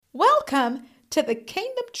Welcome to the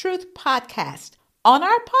Kingdom Truth Podcast. On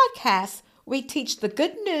our podcast, we teach the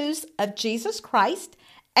good news of Jesus Christ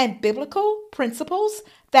and biblical principles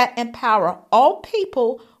that empower all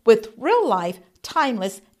people with real-life,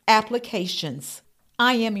 timeless applications.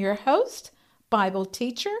 I am your host, Bible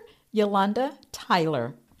teacher, Yolanda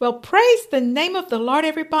Tyler. Well, praise the name of the Lord,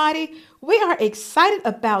 everybody. We are excited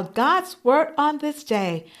about God's word on this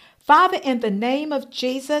day. Father, in the name of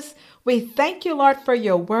Jesus, we thank you, Lord, for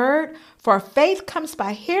your word. For faith comes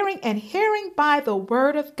by hearing, and hearing by the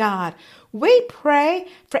word of God. We pray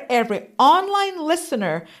for every online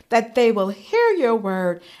listener that they will hear your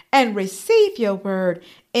word and receive your word.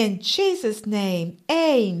 In Jesus' name,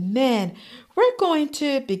 amen. We're going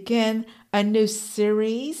to begin a new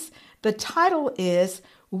series. The title is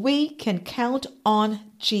We Can Count on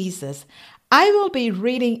Jesus. I will be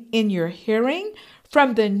reading in your hearing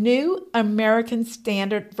from the New American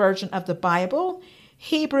Standard Version of the Bible,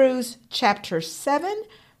 Hebrews chapter 7,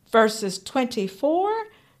 verses 24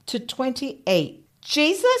 to 28.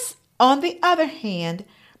 Jesus, on the other hand,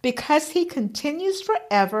 because he continues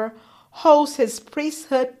forever, holds his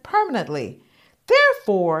priesthood permanently.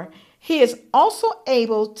 Therefore, he is also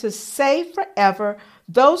able to save forever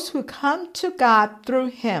those who come to God through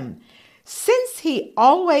him, since he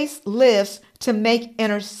always lives to make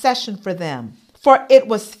intercession for them. For it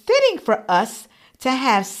was fitting for us to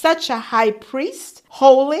have such a high priest,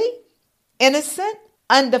 holy, innocent,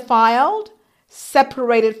 undefiled,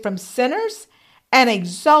 separated from sinners, and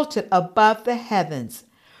exalted above the heavens,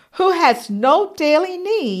 who has no daily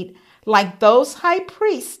need, like those high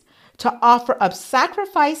priests, to offer up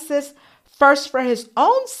sacrifices first for his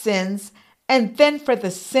own sins and then for the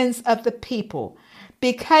sins of the people,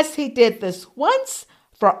 because he did this once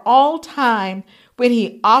for all time when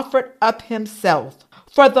he offered up himself.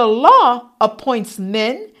 For the law appoints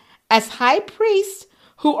men as high priests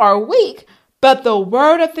who are weak, but the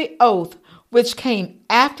word of the oath, which came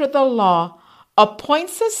after the law,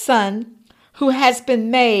 appoints a son who has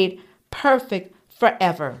been made perfect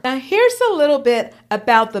forever. Now here's a little bit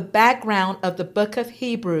about the background of the book of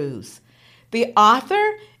Hebrews. The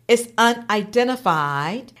author is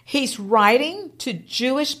unidentified. He's writing to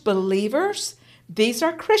Jewish believers. These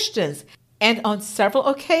are Christians. And on several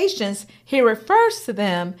occasions, he refers to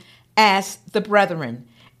them as the brethren.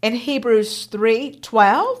 In Hebrews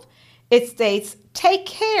 3:12, it states, "Take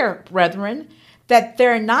care, brethren, that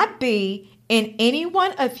there not be in any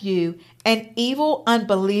one of you an evil,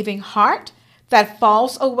 unbelieving heart that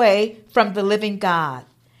falls away from the living God."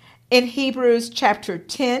 In Hebrews chapter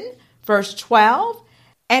 10, verse 12,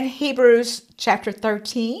 and Hebrews chapter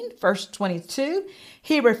 13, verse 22,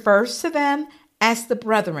 he refers to them as the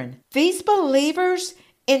brethren. These believers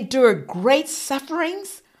endured great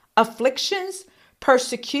sufferings, afflictions,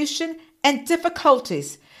 persecution, and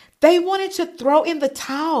difficulties. They wanted to throw in the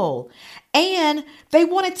towel, and they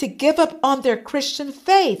wanted to give up on their Christian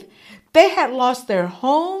faith. They had lost their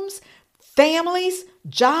homes, families,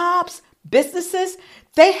 jobs, businesses.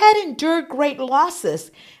 They had endured great losses,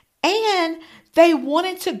 and they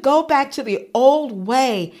wanted to go back to the old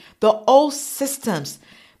way, the old systems,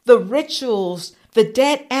 the rituals, the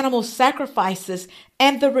dead animal sacrifices,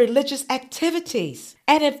 and the religious activities.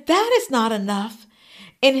 And if that is not enough,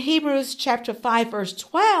 in Hebrews chapter 5, verse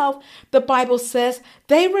 12, the Bible says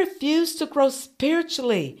they refuse to grow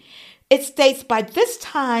spiritually. It states, "By this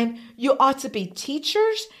time, you ought to be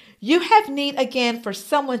teachers. You have need again for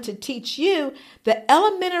someone to teach you the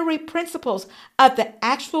elementary principles of the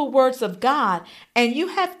actual words of God, and you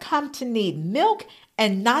have come to need milk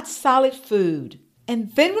and not solid food."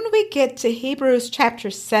 And then when we get to Hebrews chapter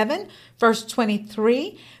 7, verse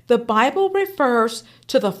 23, the Bible refers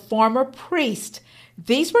to the former priest.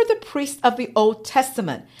 These were the priests of the Old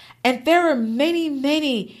Testament. And there are many,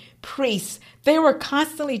 many priests. They were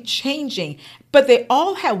constantly changing, but they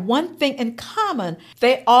all had one thing in common.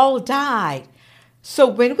 They all died. So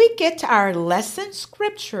when we get to our lesson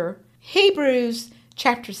scripture, Hebrews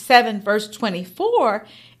chapter 7, verse 24,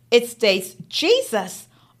 it states, "Jesus,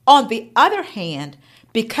 on the other hand,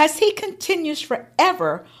 because he continues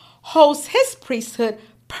forever, holds his priesthood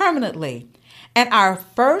permanently." And our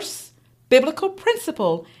first biblical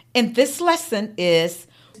principle in this lesson is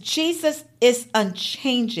Jesus is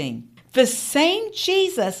unchanging. The same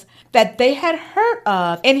Jesus that they had heard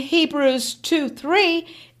of in Hebrews 2:3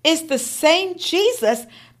 is the same Jesus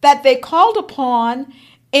that they called upon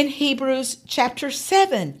in Hebrews chapter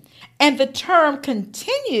 7. And the term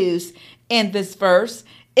continues in this verse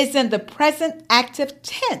is in the present active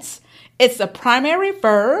tense. It's a primary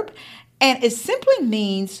verb, and it simply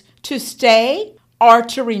means to stay or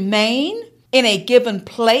to remain in a given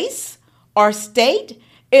place or state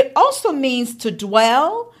It also means to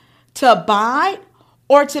dwell, to abide,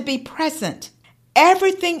 or to be present.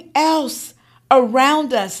 Everything else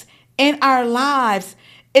around us in our lives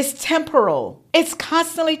is temporal. It's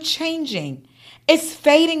constantly changing. It's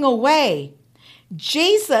fading away.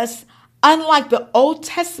 Jesus, unlike the Old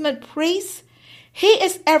Testament priests, he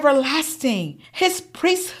is everlasting. His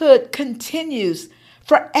priesthood continues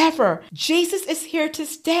forever. Jesus is here to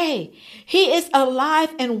stay. He is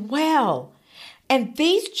alive and well. And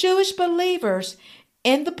these Jewish believers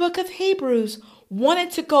in the book of Hebrews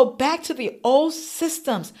wanted to go back to the old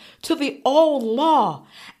systems, to the old law.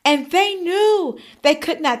 And they knew they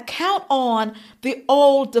could not count on the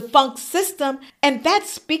old defunct system. And that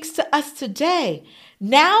speaks to us today.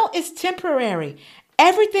 Now is temporary.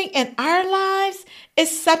 Everything in our lives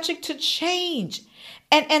is subject to change.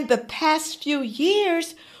 And in the past few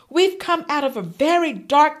years, we've come out of a very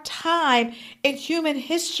dark time in human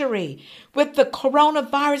history with the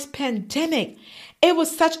coronavirus pandemic. It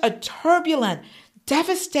was such a turbulent,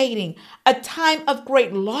 devastating, a time of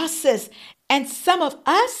great losses. And some of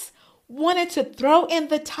us wanted to throw in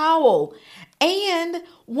the towel and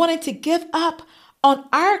wanted to give up on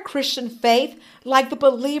our Christian faith like the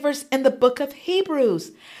believers in the book of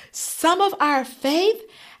Hebrews. Some of our faith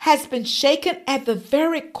has been shaken at the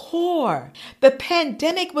very core. The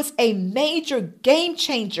pandemic was a major game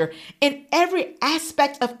changer in every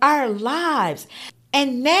aspect of our lives.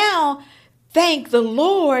 And now, thank the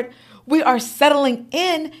Lord, we are settling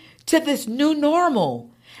in to this new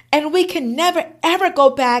normal. And we can never, ever go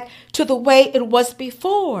back to the way it was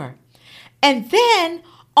before. And then,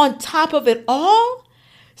 on top of it all,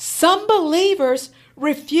 some believers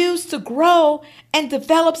refuse to grow and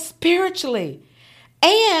develop spiritually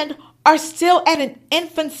and are still at an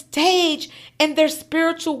infant stage in their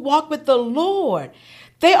spiritual walk with the Lord.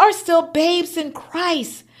 They are still babes in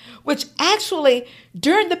Christ, which actually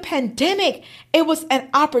during the pandemic, it was an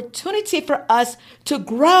opportunity for us to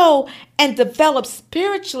grow and develop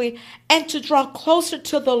spiritually and to draw closer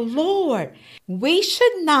to the Lord. We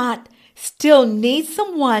should not still need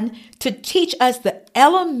someone to teach us the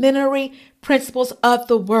elementary principles of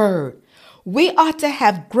the word. We ought to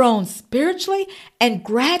have grown spiritually and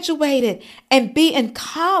graduated and be in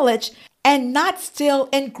college and not still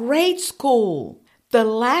in grade school. The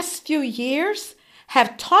last few years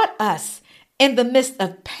have taught us in the midst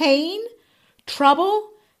of pain, trouble,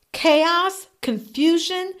 chaos,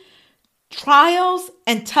 confusion, trials,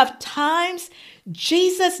 and tough times,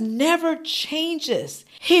 Jesus never changes.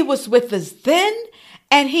 He was with us then,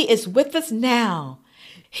 and he is with us now.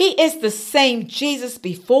 He is the same Jesus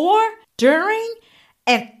before, during,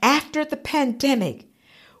 and after the pandemic.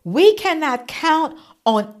 We cannot count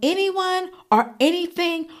on anyone or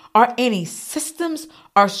anything or any systems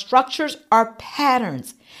or structures or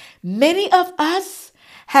patterns. Many of us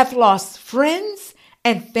have lost friends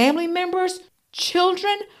and family members,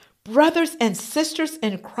 children, brothers and sisters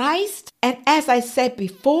in Christ. And as I said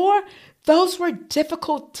before, those were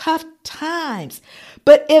difficult, tough times.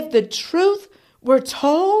 But if the truth were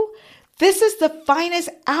told, this is the finest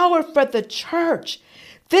hour for the church.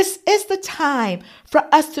 This is the time for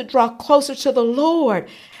us to draw closer to the Lord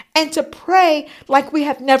and to pray like we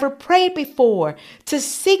have never prayed before, to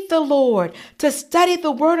seek the Lord, to study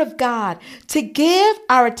the Word of God, to give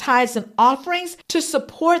our tithes and offerings, to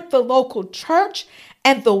support the local church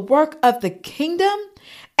and the work of the kingdom,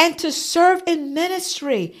 and to serve in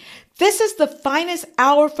ministry. This is the finest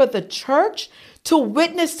hour for the church to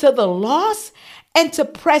witness to the lost and to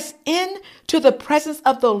press in to the presence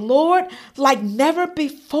of the Lord like never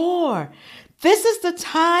before. This is the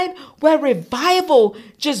time where revival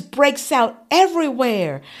just breaks out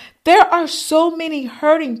everywhere. There are so many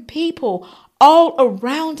hurting people all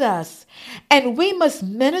around us, and we must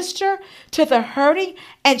minister to the hurting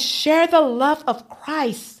and share the love of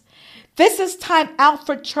Christ. This is time out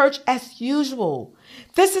for church as usual.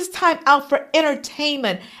 This is time out for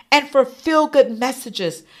entertainment and for feel-good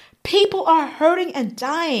messages. People are hurting and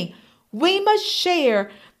dying. We must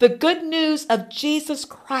share the good news of Jesus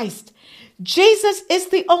Christ. Jesus is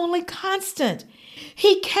the only constant.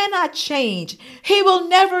 He cannot change. He will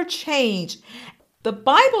never change. The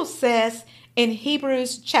Bible says in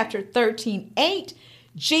Hebrews chapter 13:8,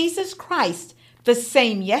 Jesus Christ, the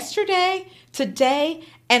same yesterday, today,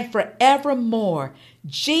 and forevermore.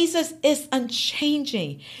 Jesus is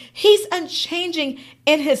unchanging. He's unchanging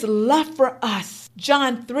in his love for us.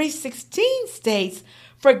 John 3:16 states,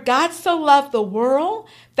 "For God so loved the world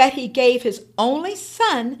that he gave his only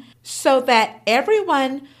Son, so that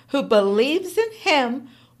everyone who believes in him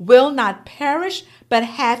will not perish but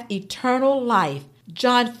have eternal life."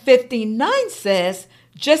 John 15:9 says,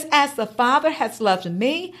 Just as the Father has loved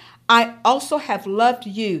me, I also have loved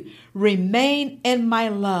you. Remain in my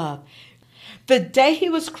love. The day he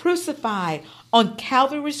was crucified on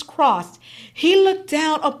Calvary's cross, he looked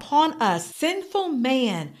down upon us, sinful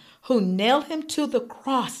man, who nailed him to the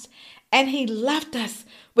cross, and he left us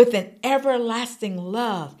with an everlasting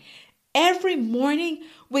love. Every morning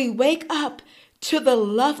we wake up to the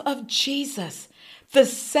love of Jesus, the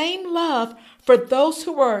same love for those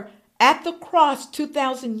who were at the cross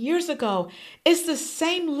 2,000 years ago is the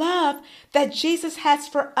same love that Jesus has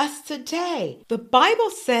for us today. The Bible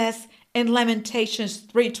says in Lamentations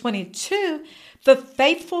 3:22, the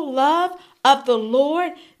faithful love of the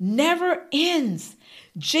Lord never ends.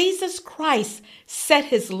 Jesus Christ set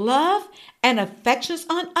his love and affections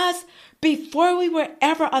on us before we were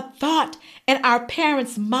ever a thought in our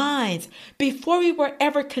parents' minds, before we were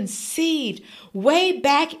ever conceived. Way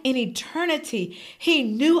back in eternity, he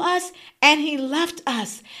knew us and he loved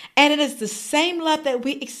us. And it is the same love that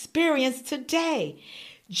we experience today.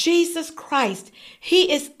 Jesus Christ,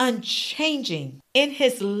 he is unchanging in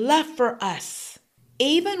his love for us.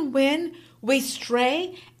 Even when we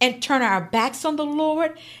stray and turn our backs on the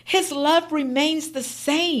Lord, his love remains the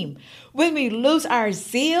same. When we lose our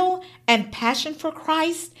zeal and passion for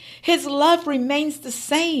Christ, his love remains the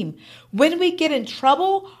same. When we get in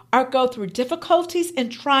trouble or go through difficulties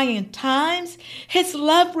and trying times, his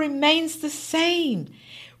love remains the same.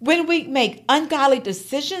 When we make ungodly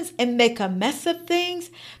decisions and make a mess of things,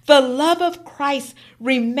 the love of Christ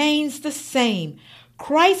remains the same.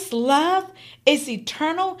 Christ's love is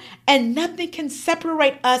eternal, and nothing can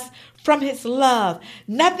separate us from his love.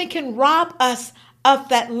 Nothing can rob us of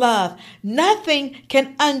that love. Nothing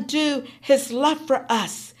can undo his love for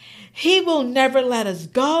us. He will never let us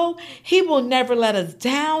go. He will never let us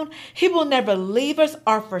down. He will never leave us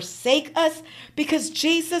or forsake us, because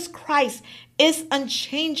Jesus Christ is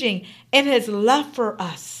unchanging in his love for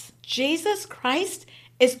us. Jesus Christ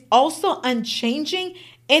is also unchanging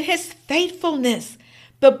in his faithfulness.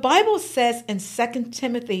 The Bible says in 2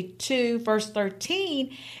 Timothy 2, verse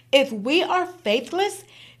 13, if we are faithless,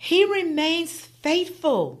 he remains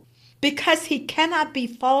faithful, because he cannot be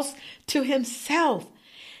false to himself.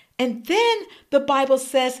 And then the Bible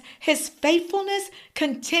says his faithfulness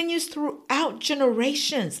continues throughout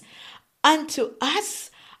generations, unto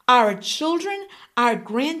us, our children, our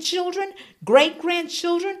grandchildren,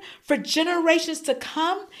 great-grandchildren, for generations to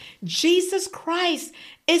come. Jesus Christ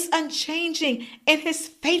is unchanging in his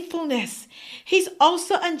faithfulness. He's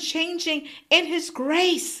also unchanging in his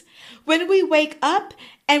grace. When we wake up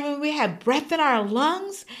and when we have breath in our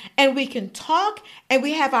lungs and we can talk and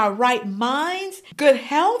we have our right minds, good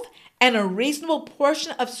health, and a reasonable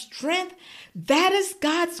portion of strength, that is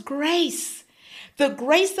God's grace. The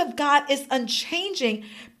grace of God is unchanging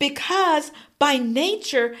because by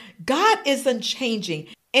nature, God is unchanging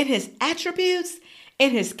in his attributes,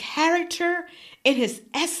 in his character, in his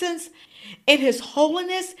essence, in his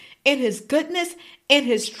holiness, in his goodness, in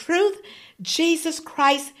his truth. Jesus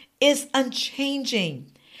Christ is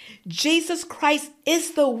unchanging. Jesus Christ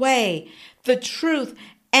is the way, the truth,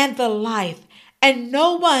 and the life. And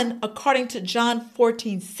no one, according to John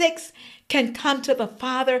 14:6, can come to the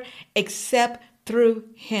Father except through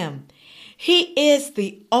him. He is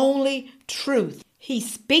the only truth. He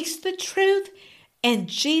speaks the truth, and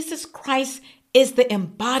Jesus Christ is the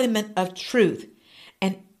embodiment of truth.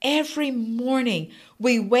 And every morning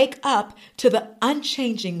we wake up to the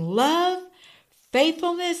unchanging love,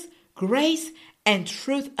 faithfulness, grace, and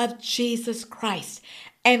truth of Jesus Christ.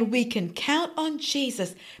 And we can count on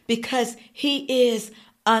Jesus because he is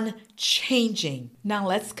unchanging. Now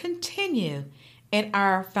let's continue. In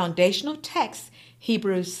our foundational text,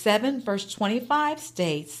 Hebrews 7 verse 25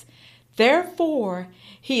 states, therefore,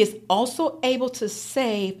 he is also able to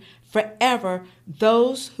save forever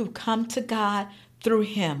those who come to God through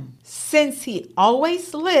him, since he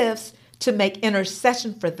always lives to make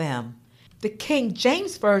intercession for them. The King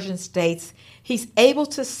James Version states he's able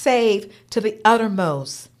to save to the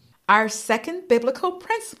uttermost. Our second biblical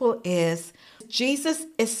principle is Jesus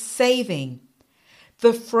is saving.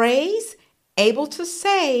 The phrase able to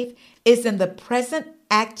save is in the present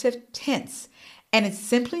active tense, and it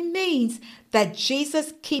simply means that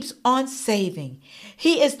Jesus keeps on saving.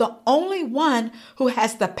 He is the only one who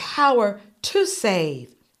has the power to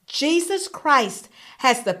save. Jesus Christ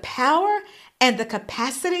has the power and the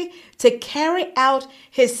capacity to carry out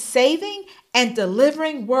his saving and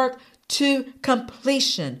delivering work to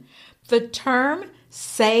completion. The term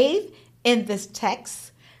save in this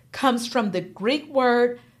text comes from the Greek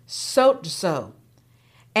word sozo,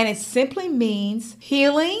 and it simply means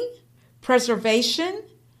healing, preservation,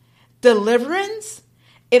 deliverance,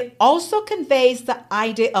 It also conveys the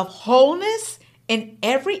idea of wholeness in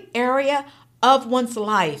every area of one's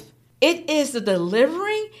life. It is the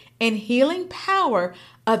delivering and healing power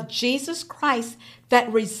of Jesus Christ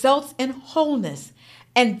that results in wholeness.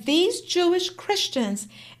 And these Jewish Christians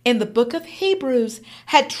in the book of Hebrews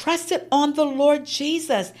had trusted on the Lord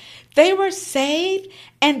Jesus. They were saved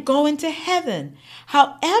and going to heaven.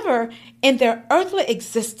 However, in their earthly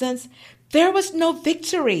existence, there was no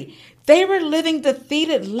victory. They were living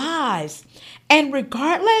defeated lives. And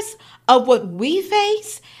regardless of what we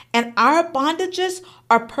face and our bondages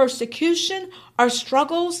or persecution or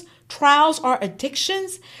struggles, trials, or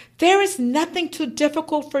addictions, there is nothing too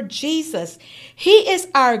difficult for Jesus. He is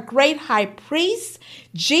our great high priest.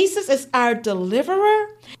 Jesus is our deliverer.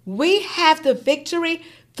 We have the victory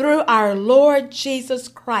through our Lord Jesus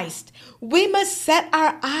Christ. We must set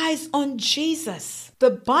our eyes on Jesus.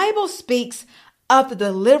 The Bible speaks of the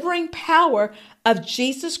delivering power of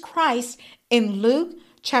Jesus Christ in Luke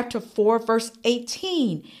chapter 4, verse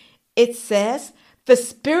 18. It says, "The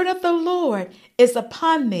Spirit of the Lord is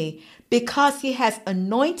upon me, because he has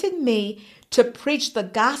anointed me to preach the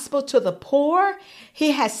gospel to the poor.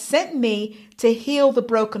 He has sent me to heal the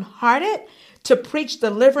brokenhearted, to preach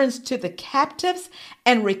deliverance to the captives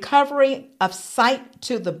and recovery of sight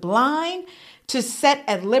to the blind, to set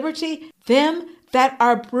at liberty them that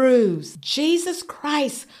are bruised." Jesus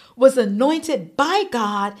Christ was anointed by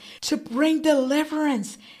God to bring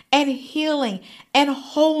deliverance and healing and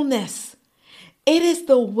wholeness. It is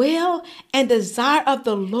the will and desire of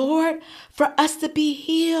the Lord for us to be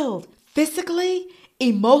healed physically,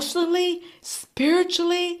 emotionally,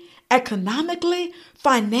 spiritually, economically,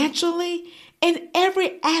 financially, in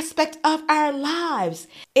every aspect of our lives.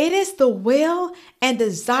 It is the will and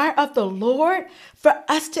desire of the Lord for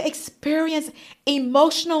us to experience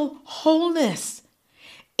emotional wholeness.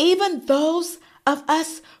 Even those of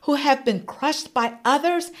us who have been crushed by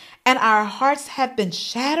others and our hearts have been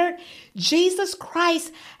shattered, Jesus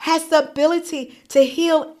Christ has the ability to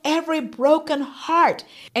heal every broken heart.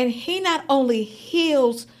 And he not only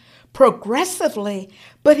heals progressively,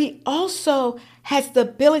 but he also has the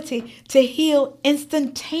ability to heal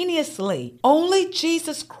instantaneously. Only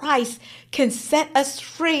Jesus Christ can set us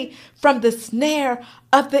free from the snare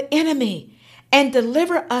of the enemy and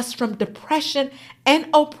deliver us from depression and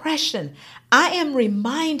oppression. I am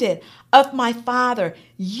reminded of my father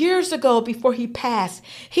years ago before he passed.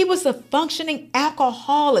 He was a functioning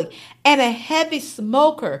alcoholic and a heavy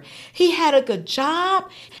smoker. He had a good job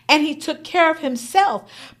and he took care of himself,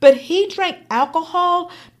 but he drank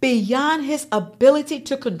alcohol beyond his ability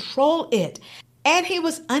to control it. And he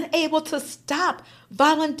was unable to stop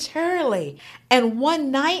voluntarily. And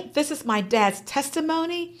one night, this is my dad's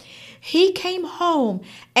testimony, he came home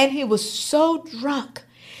and he was so drunk.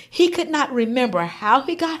 He could not remember how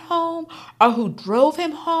he got home or who drove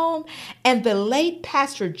him home. And the late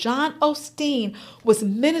Pastor John Osteen was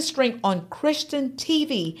ministering on Christian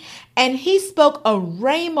TV. And he spoke a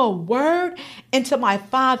rhema word into my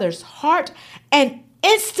father's heart. And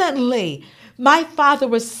instantly, my father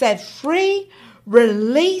was set free,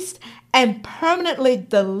 released, and permanently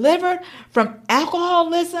delivered from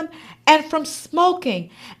alcoholism and from smoking.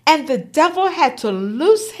 And the devil had to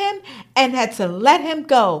loose him and had to let him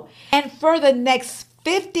go. And for the next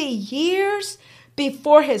 50 years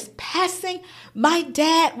before his passing, my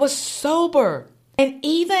dad was sober. And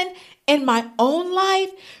even in my own life,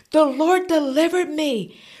 the Lord delivered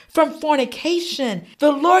me from fornication.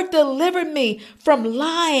 The Lord delivered me from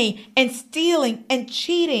lying and stealing and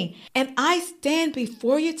cheating. And I stand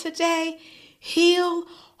before you today, healed,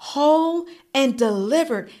 whole, and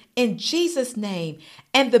delivered in Jesus' name.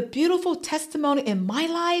 And the beautiful testimony in my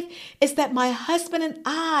life is that my husband and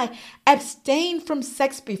I abstained from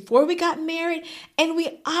sex before we got married, and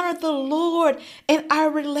we honored the Lord in our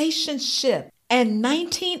relationship. And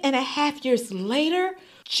 19 and a half years later,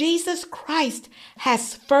 Jesus Christ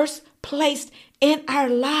has first placed in our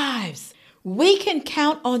lives. We can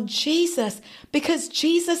count on Jesus because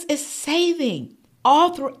Jesus is saving.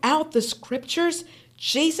 All throughout the scriptures,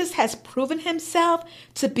 Jesus has proven himself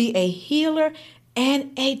to be a healer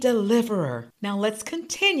and a deliverer. Now let's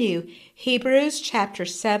continue. Hebrews chapter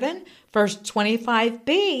 7, verse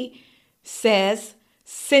 25b says,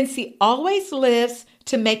 "Since he always lives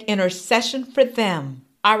to make intercession for them."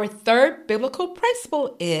 Our third biblical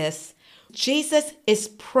principle is Jesus is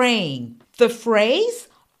praying. The phrase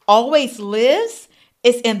always lives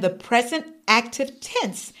is in the present active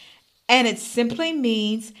tense, and it simply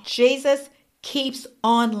means Jesus keeps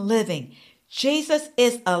on living. Jesus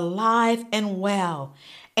is alive and well.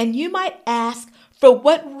 And you might ask, for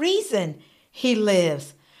what reason he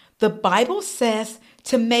lives? The Bible says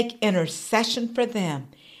to make intercession for them.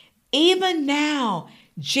 Even now,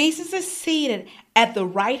 Jesus is seated at the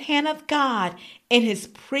right hand of God in his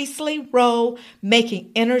priestly role,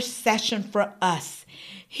 making intercession for us.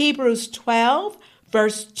 Hebrews 12,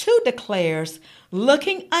 verse 2 declares,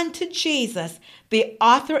 looking unto Jesus, the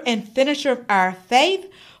author and finisher of our faith,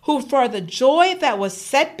 who for the joy that was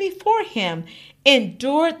set before him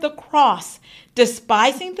endured the cross,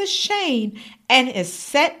 despising the shame, and is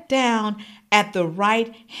set down at the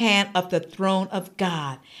right hand of the throne of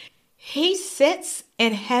God. He sits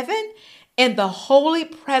in heaven in the holy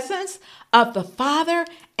presence of the Father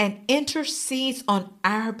and intercedes on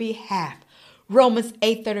our behalf. Romans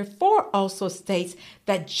 8:34 also states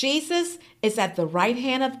that Jesus is at the right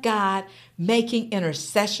hand of God making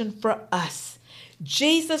intercession for us.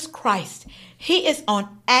 Jesus Christ, he is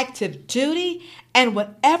on active duty, and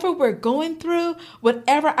whatever we're going through,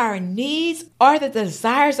 whatever our needs or the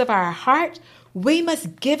desires of our heart, we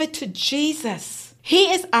must give it to Jesus.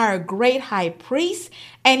 He is our great high priest,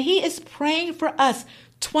 and he is praying for us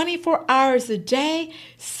 24 hours a day,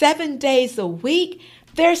 7 days a week.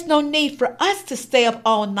 There's no need for us to stay up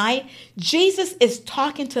all night. Jesus is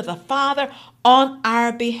talking to the Father on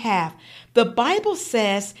our behalf. The Bible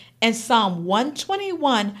says in Psalm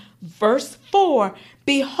 121, verse 4,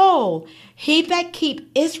 behold, he that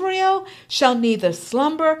keep Israel shall neither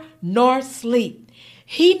slumber nor sleep.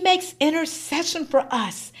 He makes intercession for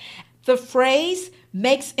us. The phrase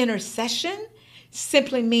makes intercession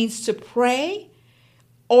simply means to pray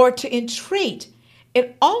or to entreat.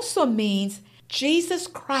 It also means Jesus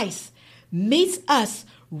Christ meets us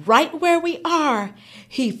right where we are.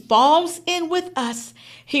 He falls in with us.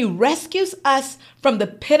 He rescues us from the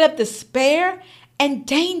pit of despair and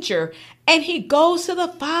danger, and he goes to the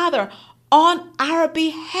Father on our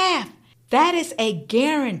behalf. That is a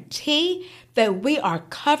guarantee that we are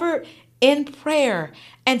covered in prayer.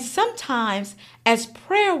 And sometimes, as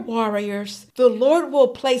prayer warriors, the Lord will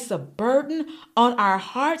place a burden on our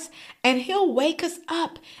hearts, and he'll wake us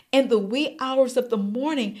up in the wee hours of the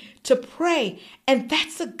morning to pray. And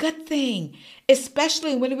that's a good thing,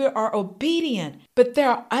 especially when we are obedient. But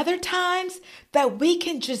there are other times that we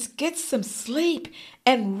can just get some sleep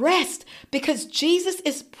and rest because Jesus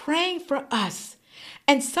is praying for us.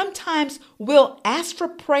 And sometimes we'll ask for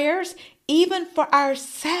prayers even for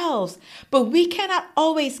ourselves, but we cannot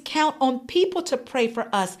always count on people to pray for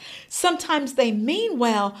us. Sometimes they mean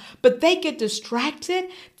well, but they get distracted,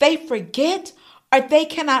 they forget, or they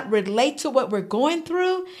cannot relate to what we're going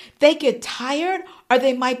through. They get tired, or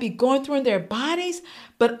they might be going through in their bodies.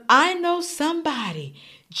 But I know somebody,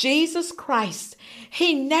 Jesus Christ,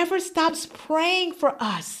 he never stops praying for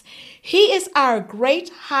us. He is our great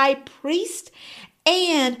high priest.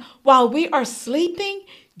 And while we are sleeping,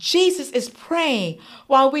 Jesus is praying.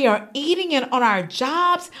 While we are eating and on our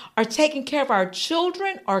jobs or taking care of our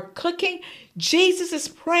children or cooking, Jesus is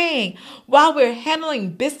praying. While we're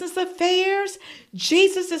handling business affairs,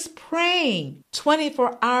 Jesus is praying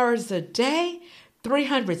 24 hours a day,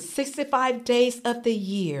 365 days of the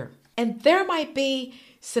year. And there might be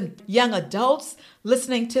some young adults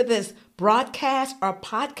listening to this broadcast or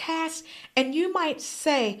podcast, and you might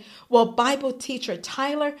say, well, Bible teacher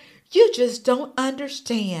Tyler, you just don't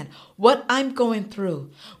understand what I'm going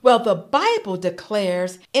through. Well, the Bible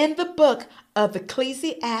declares in the book of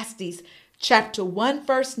Ecclesiastes, chapter 1,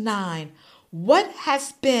 verse 9, what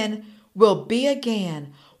has been will be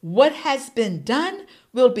again. What has been done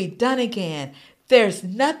will be done again. There's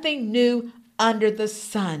nothing new under the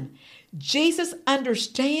sun. Jesus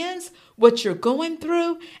understands what you're going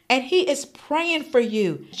through, and he is praying for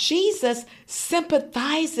you. Jesus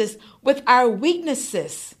sympathizes with our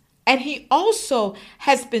weaknesses, and he also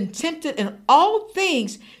has been tempted in all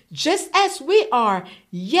things just as we are,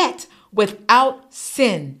 yet without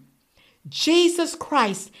sin. Jesus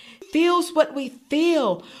Christ feels what we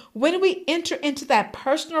feel. When we enter into that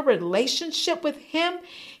personal relationship with him,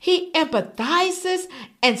 he empathizes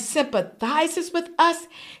and sympathizes with us.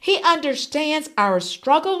 He understands our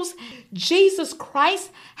struggles. Jesus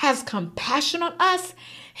Christ has compassion on us.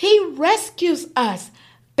 He rescues us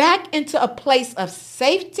back into a place of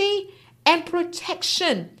safety and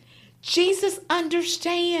protection. Jesus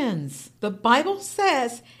understands. The Bible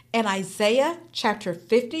says in Isaiah chapter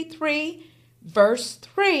 53, verse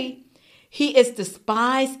 3, he is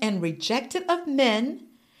despised and rejected of men,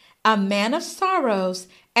 a man of sorrows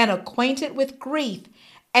and acquainted with grief,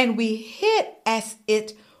 and we hid as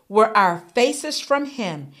it were our faces from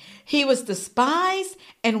him. He was despised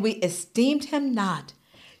and we esteemed him not.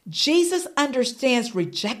 Jesus understands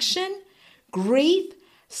rejection, grief,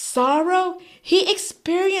 sorrow. He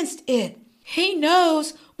experienced it. He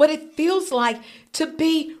knows what it feels like to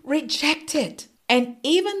be rejected. And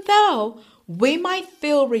even though we might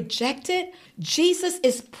feel rejected, Jesus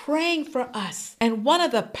is praying for us. And one of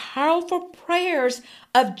the powerful prayers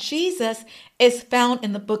of Jesus is found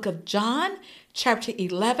in the book of John, chapter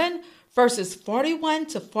 11, verses 41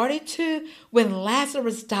 to 42, when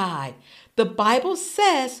Lazarus died. The Bible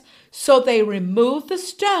says, so they removed the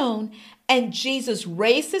stone, and Jesus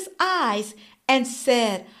raised his eyes and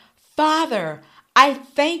said, Father, I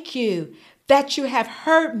thank you that you have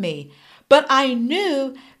heard me, but I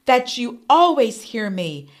knew that you always hear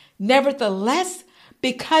me. Nevertheless,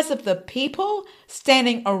 because of the people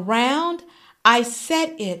standing around, I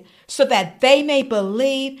said it so that they may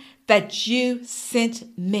believe that you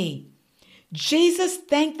sent me. Jesus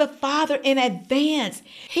thanked the Father in advance.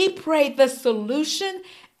 He prayed the solution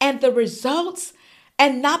and the results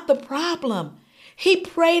and not the problem. He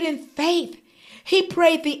prayed in faith. He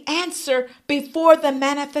prayed the answer before the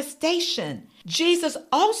manifestation. Jesus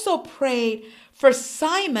also prayed for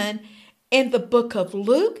Simon in the book of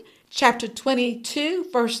Luke, chapter 22,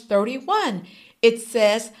 verse 31. It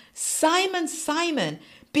says, Simon, Simon,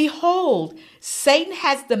 behold, Satan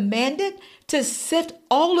has demanded to sift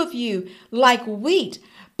all of you like wheat,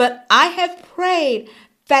 but I have prayed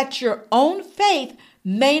that your own faith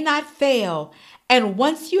may not fail. And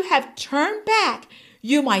once you have turned back,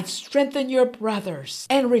 you might strengthen your brothers.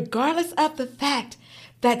 And regardless of the fact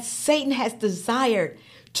that Satan has desired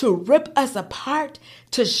to rip us apart,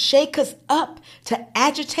 to shake us up, to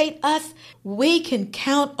agitate us, we can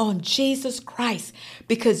count on Jesus Christ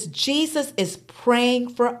because Jesus is praying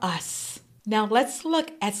for us. Now let's look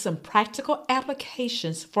at some practical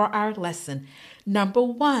applications for our lesson. Number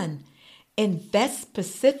 1, invest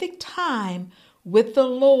specific time with the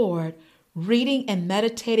Lord, reading and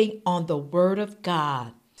meditating on the Word of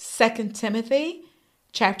God. 2 Timothy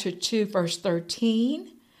chapter 2, verse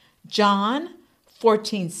 13, John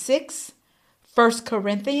 14:6, 1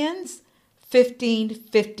 Corinthians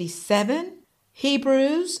 15:57,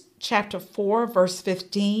 Hebrews chapter 4, verse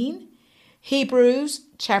 15, Hebrews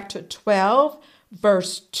chapter 12,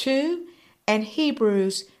 verse 2, and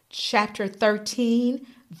Hebrews chapter 13,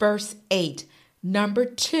 verse 8. Number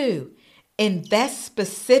 2, invest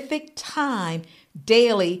specific time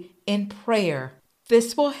daily in prayer.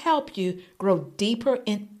 This will help you grow deeper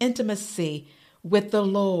in intimacy with the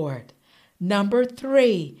Lord. Number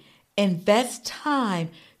 3, invest time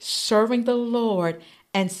serving the Lord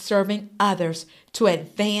and serving others to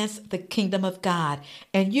advance the kingdom of God.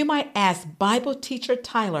 And you might ask Bible teacher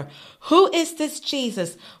Tyler, who is this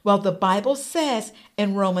Jesus? Well, the Bible says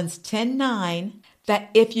in Romans 10:9 that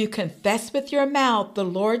if you confess with your mouth the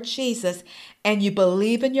Lord Jesus and you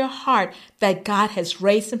believe in your heart that God has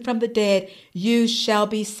raised him from the dead, you shall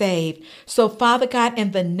be saved. So, Father God,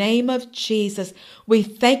 in the name of Jesus, we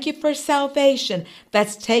thank you for salvation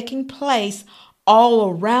that's taking place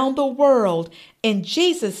all around the world. In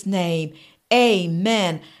Jesus' name,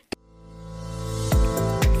 amen.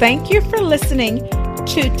 Thank you for listening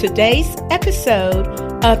to today's episode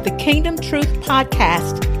of the Kingdom Truth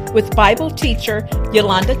Podcast with Bible teacher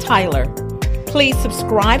Yolanda Tyler. Please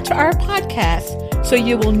subscribe to our podcast so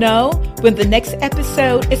you will know when the next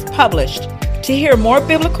episode is published. To hear more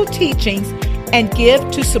biblical teachings and give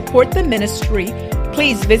to support the ministry,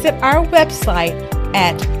 please visit our website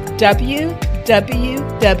at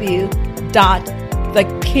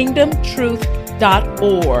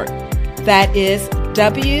www.thekingdomtruth.org. That is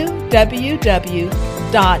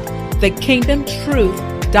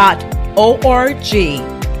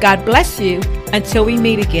www.thekingdomtruth.org. God bless you until we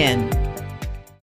meet again.